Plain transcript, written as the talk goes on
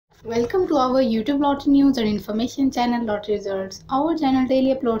Welcome to our YouTube lottery news and information channel Lottery Results. Our channel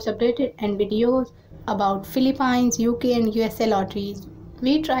daily uploads updated and videos about Philippines, UK and USA lotteries.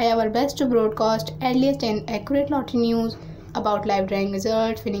 We try our best to broadcast earliest and accurate lottery news about live drawing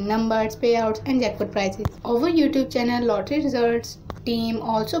results, winning numbers, payouts and jackpot prizes. Our YouTube channel Lottery Results team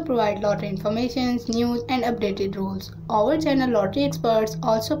also provide lottery information, news and updated rules. Our channel lottery experts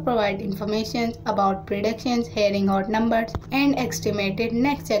also provide information about predictions, hearing odd numbers and estimated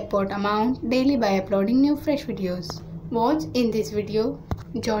next jackpot amount daily by uploading new fresh videos. Watch in this video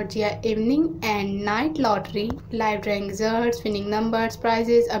Georgia evening and night lottery, live drawing results, winning numbers,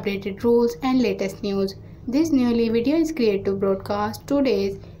 prizes, updated rules and latest news. This newly video is created to broadcast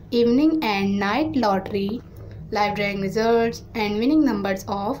today's evening and night lottery, live drawing results and winning numbers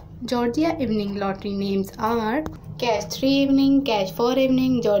of Georgia evening lottery. Names are Cash 3 evening, Cash 4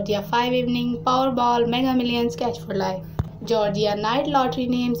 evening, Georgia 5 evening, Powerball, Mega Millions, Cash for Life. Georgia night lottery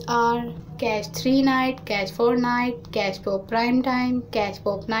names are Cash 3 night, Cash 4 night, Cash Pop prime time, Cash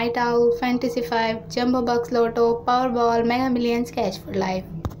Pop night owl, Fantasy 5, Jumbo Bucks Lotto, Powerball, Mega Millions, Cash for Life.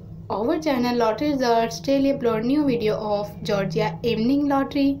 Our channel Lottery Results daily upload new video of Georgia evening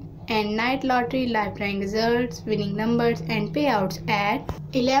lottery and night lottery, live drawing results, winning numbers and payouts at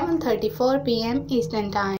 11:34 p.m. Eastern Time.